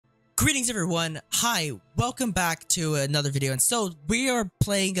Greetings everyone, hi, welcome back to another video. And so we are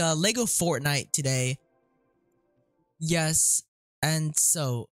playing Lego Fortnite today. Yes, and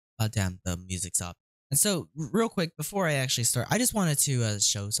so damn, the music's up. And so real quick before I actually start, I just wanted to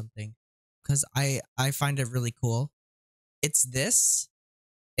show something because I find it really cool. It's this,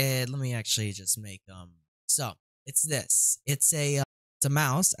 and let me actually just make so it's this. It's a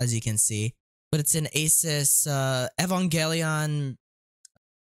mouse, as you can see, but it's an Asus Evangelion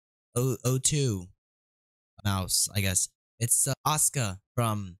O2 mouse, I guess. It's Asuka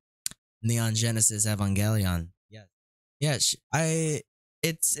from Neon Genesis Evangelion. Yeah, yeah.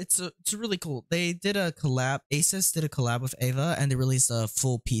 It's really cool. They did a collab. Asus did a collab with Ava, and they released a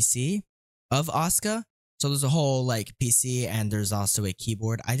full PC of Asuka. So there's a whole like PC, and there's also a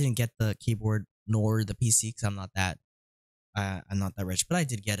keyboard. I didn't get the keyboard nor the PC because I'm not that rich, but I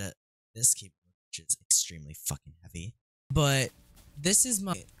did get this keyboard, which is extremely fucking heavy. But this is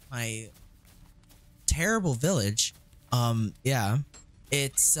my terrible village. Yeah,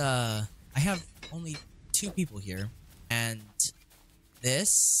 it's I have only 2 people here, and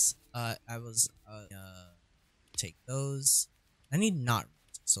this I was take those. I need knot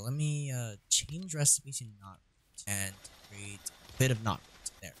root, so let me change recipe to knot root and create a bit of knot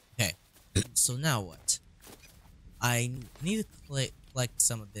root there. Okay, so now what? I need to collect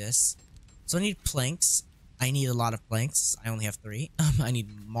some of this, so I need planks. I need a lot of planks. I only have 3. I need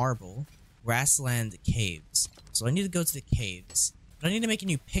marble, grassland, caves. So I need to go to the caves. But I need to make a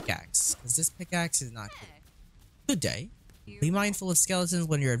new pickaxe, because this pickaxe is not good. Good day. Be mindful of skeletons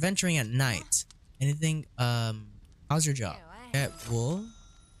when you're adventuring at night. Anything, how's your job? Get wool.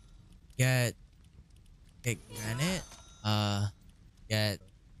 Get granite. Get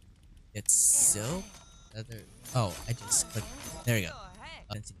silk. Oh, I just clicked. There we go.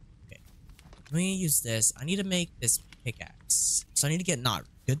 Okay. Let me use this. I need to make this pickaxe. So I need to get knot.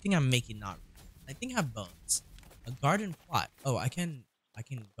 Good thing I'm making knot. I think I have bones. A garden plot. Oh, I can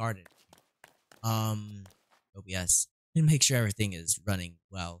garden. OBS. I need to make sure everything is running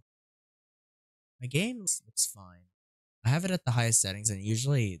well. My game looks fine. I have it at the highest settings, and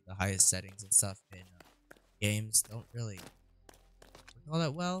usually the highest settings and stuff in games don't really work all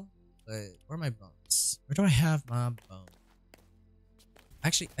that well. But where are my bones? Where do I have my bones?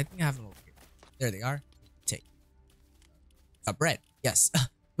 Actually, I think I have them over here. There they are. Take. Bread. Yes.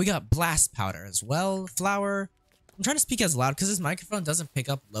 We got blast powder as well. Flour. I'm trying to speak as loud because this microphone doesn't pick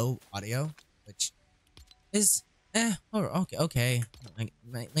up low audio, which is oh, okay.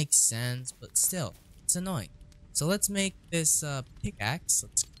 Makes sense, but still, it's annoying. So let's make this pickaxe.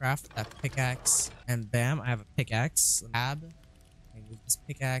 Let's craft that pickaxe, and bam, I have a pickaxe. Tab. I move this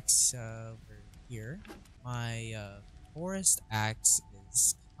pickaxe over here. My forest axe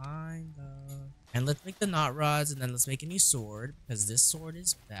is kinda. And let's make the knot rods, and then let's make a new sword, because this sword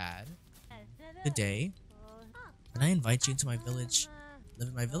is bad. Good day. Can I invite you to my village? Live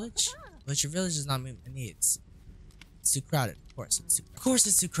in my village? But your village does not meet my needs. It's too crowded. Of course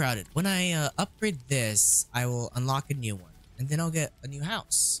it's too crowded. When I upgrade this, I will unlock a new one. And then I'll get a new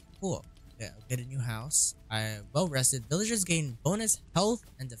house. Cool. Yeah, I'll get a new house. I'm well rested. Villagers gain bonus health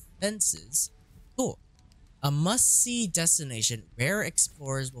and defenses. Cool. A must-see destination. Rare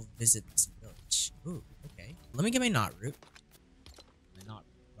explorers will visit this village. Ooh, okay. Let me get my knot root. My knot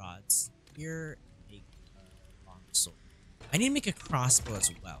rods. Here, make a long sword. I need to make a crossbow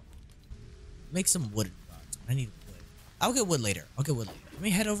as well. Make some wooden rods. I need wood. I'll get wood later. Let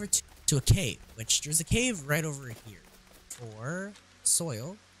me head over to a cave, which there's a cave right over here. For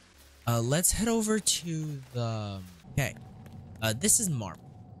soil. Let's head over to the... Okay. This is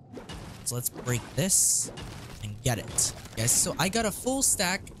marble. So let's break this and get it. Guys, so I got a full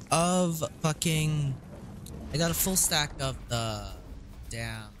stack of fucking... I got a full stack of the...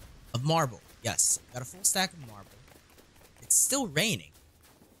 Damn... Of marble. Yes. I got a full stack of marble. It's still raining.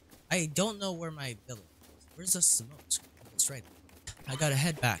 I don't know where my village is. Where's the smoke? It's right there. I gotta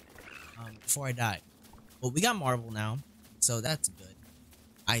head back before I die. Well, we got marble now, so that's good.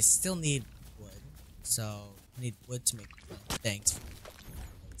 I still need wood, so I need wood to make things for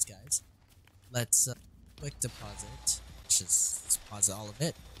these guys. Let's quick deposit. Let's just deposit all of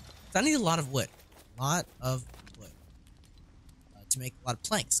it. So I need a lot of wood. To make a lot of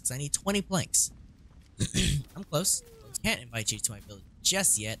planks, because I need 20 planks. I'm close. I can't invite you to my village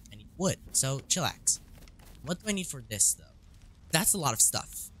just yet. I need wood, so chillax. What do I need for this, though? That's a lot of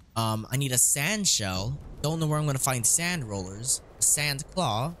stuff. I need a sand shell. Don't know where I'm gonna find sand rollers. A sand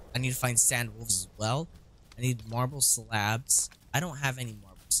claw. I need to find sand wolves as well. I need marble slabs. I don't have any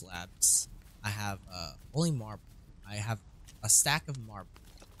marble slabs. I have only marble. I have a stack of marble.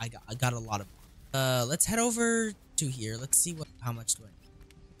 I got a lot of. Let's head over to here. Let's see how much do I need.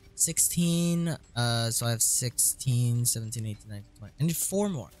 16. So I have 16, 17, 18, 19, 20. I need 4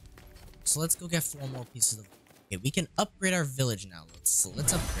 more. So let's go get 4 more pieces of wood. Okay, we can upgrade our village now.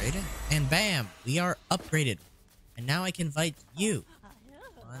 Let's upgrade it. And bam, we are upgraded. And now I can invite you.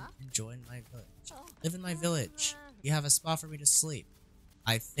 Come on and join my village. Live in my village. You have a spot for me to sleep.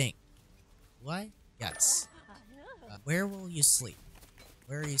 I think. Do I? Yes. Where will you sleep?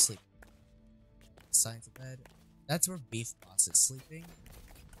 Where are you sleeping? Assigned to bed. That's where Beef Boss is sleeping.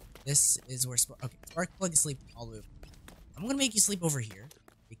 This is where Sparkplug is sleeping all the way over here. I'm gonna make you sleep over here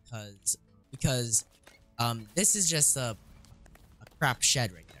because this is just a crap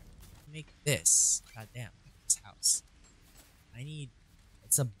shed right there. Make this. God damn, this house.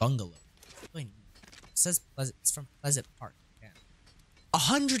 It's a bungalow. What do I need? It says Pleasant. It's from Pleasant Park. Damn.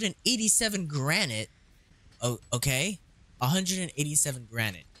 187 granite. Oh, okay. 187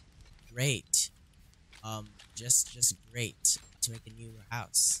 granite. Great. Just great to make a new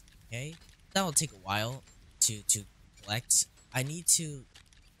house. Okay. That will take a while to collect. I need to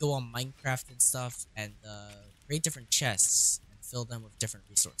go on Minecraft and stuff and create different chests and fill them with different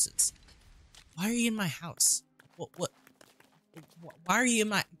resources. Why are you in my house? What? Why are you in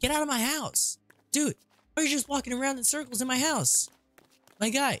my? Get out of my house, dude! Why are you just walking around in circles in my house? My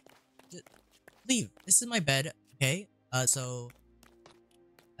guy, just leave. This is my bed. Okay. So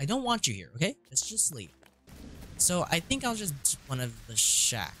I don't want you here. Okay. Let's just leave. So I think I'll just one of the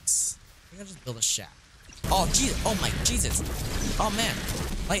shacks. I think I'll just build a shack. Oh Jesus! Oh my Jesus! Oh man!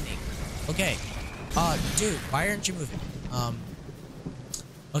 Lightning. Okay. Dude, why aren't you moving?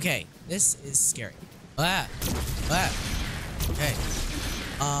 Okay, this is scary. Ah! Okay.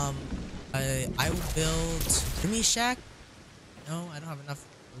 I will build Roomy Shack. No, I don't have enough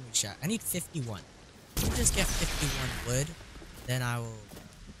Roomy Shack. I need 51. Let me just get 51 wood, then I will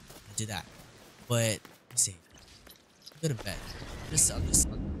do that. But let me see. Go to bed. I'm just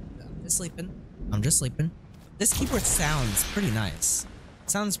sleeping. I'm just sleeping. This keyboard sounds pretty nice.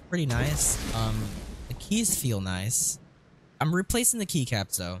 Sounds pretty nice. The keys feel nice. I'm replacing the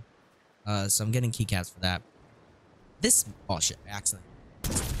keycaps though. So I'm getting keycaps for that. Oh shit, accident.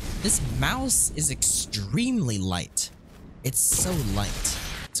 This mouse is extremely light. It's so light.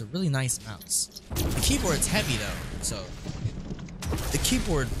 It's a really nice mouse. The keyboard's heavy though, so the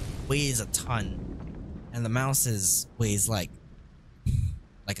keyboard weighs a ton, and the mouse weighs like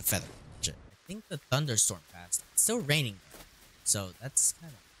a feather. I think the thunderstorm passed. It's still raining though, so that's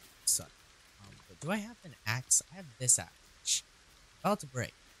kind of suck. But do I have an axe? I have this axe, which about to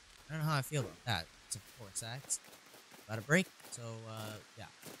break. I don't know how I feel about that. It's a force axe. About to break. So yeah,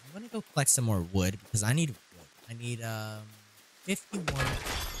 I'm gonna go collect some more wood because I need wood. I need 51.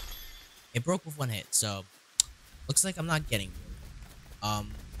 It broke with one hit, so looks like I'm not getting wood.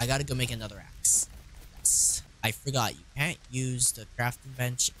 I gotta go make another axe. Yes. I forgot you can't use the crafting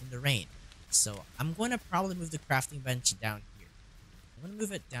bench in the rain. So I'm going to probably move the crafting bench down here. I'm going to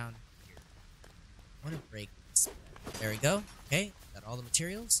move it down here. I want to break this. There we go. Okay, got all the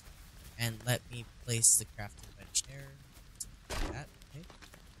materials. And let me place the crafting bench there. Like that. Okay.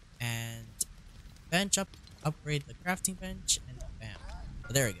 And bench upgrade the crafting bench, and bam.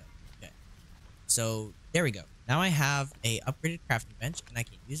 So there we go. Okay. So there we go. Now I have a upgraded crafting bench, and I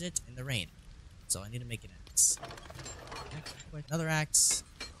can use it in the rain. So I need to make an axe. Another axe.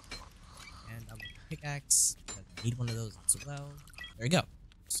 And I'm gonna pickaxe. I need one of those as well. There we go.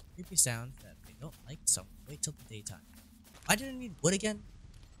 Some creepy sounds that I don't like, so wait till the daytime. Why did I need wood again?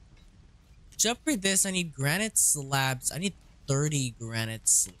 To upgrade this, I need granite slabs. I need 30 granite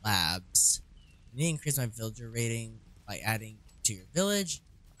slabs. I need to increase my villager rating by adding to your village.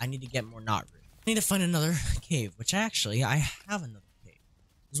 I need to get more knot root. I need to find another cave, which actually I have another cave.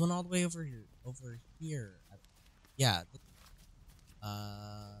 There's one all the way over here. Yeah.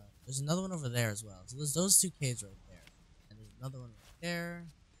 There's another one over there as well. So there's those 2 caves right there. And there's another one right there.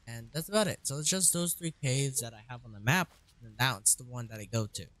 And that's about it. So it's just those 3 caves that I have on the map. And that's the one that I go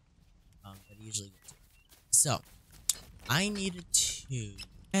to. That I usually go to. So, I needed to...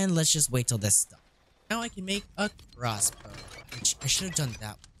 And let's just wait till this is done. Now I can make a crossbow. Which I should have done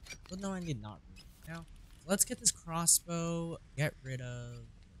that one. But no, I need not. Now, let's get this crossbow. Get rid of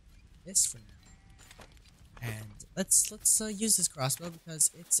this for now. And let's use this crossbow because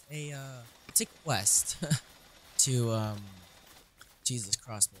it's a quest to use this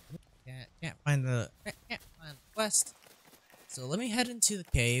crossbow. Can't find the quest. So let me head into the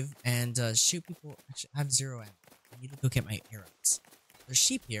cave and shoot people. Actually, I have 0 ammo. I need to go get my arrows. There's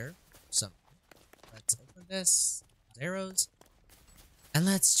sheep here. Some. Let's open this. Arrows. And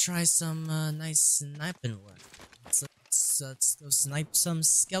let's try some nice sniping work. Let's go snipe some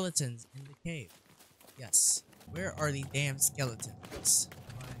skeletons in the cave. Yes. Where are the damn skeletons?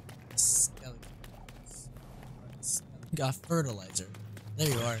 skeletons. Got fertilizer. There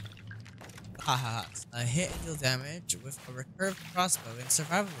you are. Haha. A hit and deal damage with a recurved crossbow and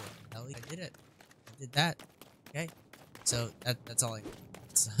survival mode. Hell, I did it. I did that. Okay. So that's all I need.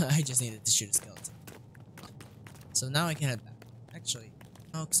 So I just needed to shoot a skeleton. So now I can head back. Actually,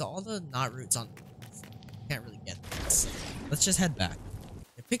 no, because all the knot roots on the roof, can't really get this. Let's just head back.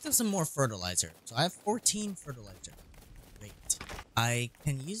 I picked up some more fertilizer. So I have 14 fertilizer. Great. I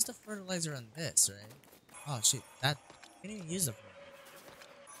can use the fertilizer on this, right? Oh shoot, that I can't even use the fertilizer.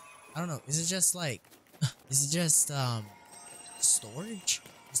 I don't know. Is it just like is it just storage?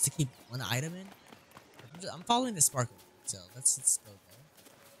 Just to keep one item in? I'm following the sparkle. So let's go there.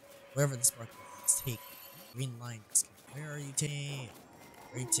 Wherever the sparkle is taking. Green line is coming. Where are you taking?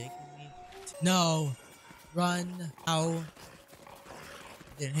 Where are you taking me? No! Run! Ow!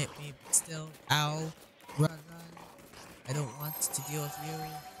 Didn't hit me, but still. Ow! Run! I don't want to deal with you.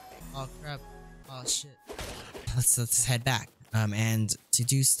 Oh crap! Oh shit! Let's head back. And to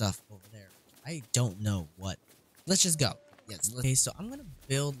do stuff over there. I don't know what. Let's just go. Yes. Okay, so I'm gonna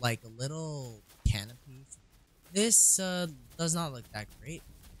build like a little canopy. This does not look that great,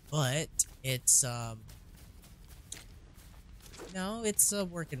 but it's no, it's a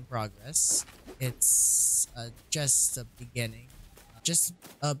work in progress. It's just a beginning. Just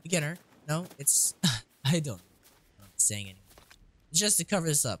a beginner. No, it's I don't know what I'm saying anymore. It's just to cover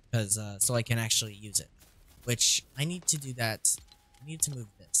this up, because so I can actually use it. Which I need to do that. I need to move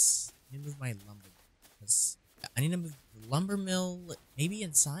this. I need to move my lumber mill, because I need to move the lumber mill maybe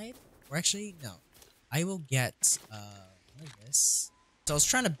inside, or actually no. I will get this. So I was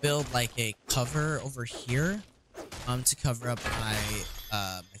trying to build like a cover over here, to cover up my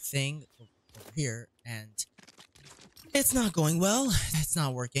my thing over here, and it's not going well. It's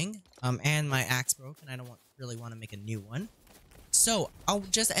not working. And my axe broke, and I don't really want to make a new one. So I'll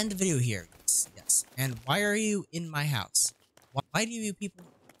just end the video here. Yes. And why are you in my house? Why do you people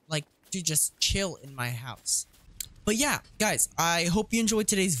like to just chill in my house? But yeah, guys, I hope you enjoyed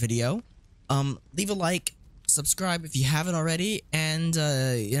today's video. Leave a like, subscribe if you haven't already, and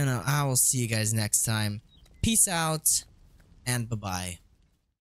you know, I will see you guys next time. Peace out, and bye-bye.